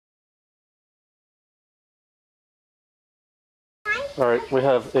Alright, we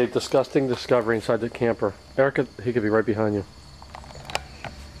have a disgusting discovery inside the camper. Erica, he could be right behind you.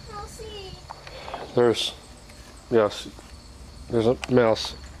 I'll see. There's a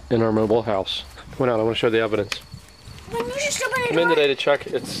mouse in our mobile house. Come on out, I want to show the evidence. When you just open Come in today to check.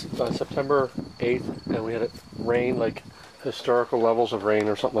 It's September 8th, and we had it rain, like historical levels of rain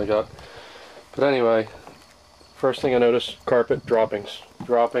or something like that. But anyway, first thing I noticed, carpet droppings.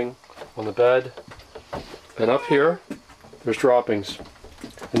 Dropping on the bed. And up here, there's droppings.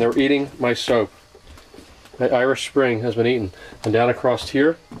 And they're eating my soap. My Irish Spring has been eaten. And down across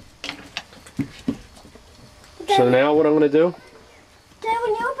here. So now what I'm going to do? Dad,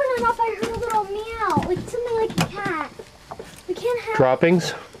 when you open it up, I heard a little meow. Like something like a cat. We can't have...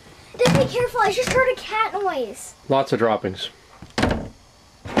 Droppings. Dad, be careful. I just heard a cat noise. Lots of droppings. I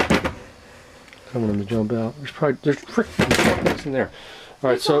want them to jump out. There's freaking droppings in there.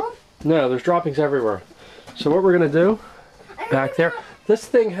 Alright, so, no, there's droppings everywhere. So what we're going to do, back there, this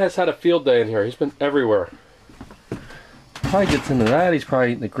thing has had a field day in here. He's been everywhere. Probably gets into that. He's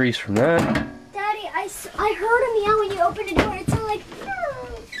probably eating the grease from that. Daddy, I heard a meow when you opened the door. It sounded like...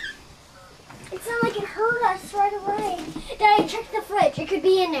 It sounded like it heard us right away. Daddy, check the fridge. It could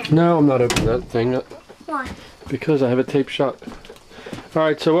be in there. No, I'm not opening that thing. Why? Because I have it taped shut.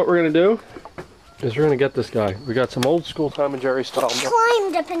 Alright, so what we're going to do is we're going to get this guy. We got some old school Tom and Jerry style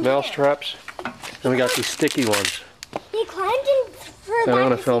Climbed up in mouse traps. And we got these sticky ones. He climbed in for I don't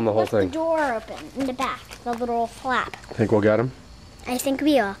want to film the whole thing. The door open in the back, the little flap. Think we'll get him? I think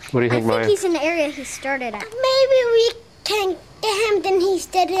we will. What do you think, Maya? I think he's in the area he started at. Maybe we can get him, then he's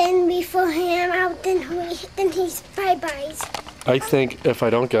dead in before him out, then he's bye-byes. I think if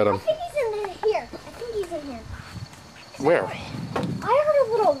I don't get him. I think he's in here. I think he's in here. Where? I heard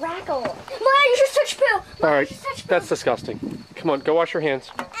a little rackle. Maya, you just touched poo. Alright, that's disgusting. Come on, go wash your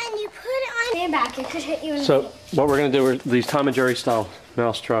hands. And you put it on. Stand back, it could hit you in the So, feet. what we're going to do are these Tom and Jerry style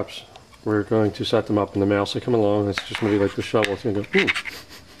mouse traps. We're going to set them up, and the mouse will come along. It's just going to be like the shovel. It's going to go,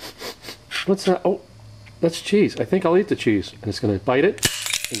 what's that? Oh, that's cheese. I think I'll eat the cheese. And it's going to bite it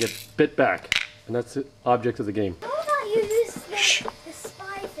and get bit back. And that's the object of the game. How about you use the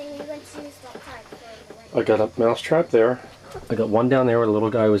spy thing you went to use that time? I got a mouse trap there. I got one down there where the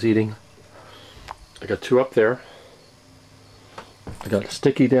little guy was eating. I got two up there. I got a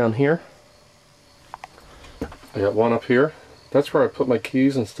sticky down here. I got one up here. That's where I put my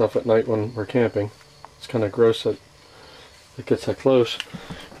keys and stuff at night when we're camping. It's kind of gross that it gets that close.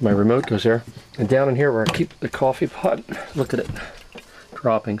 My remote goes there. And down in here where I keep the coffee pot, look at it.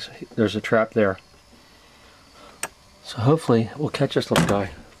 Droppings. There's a trap there. So hopefully we'll catch this little guy.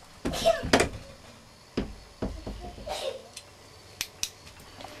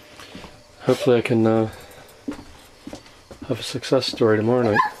 Hopefully I can have a success story tomorrow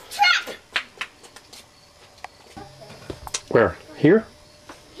night. Where? Here?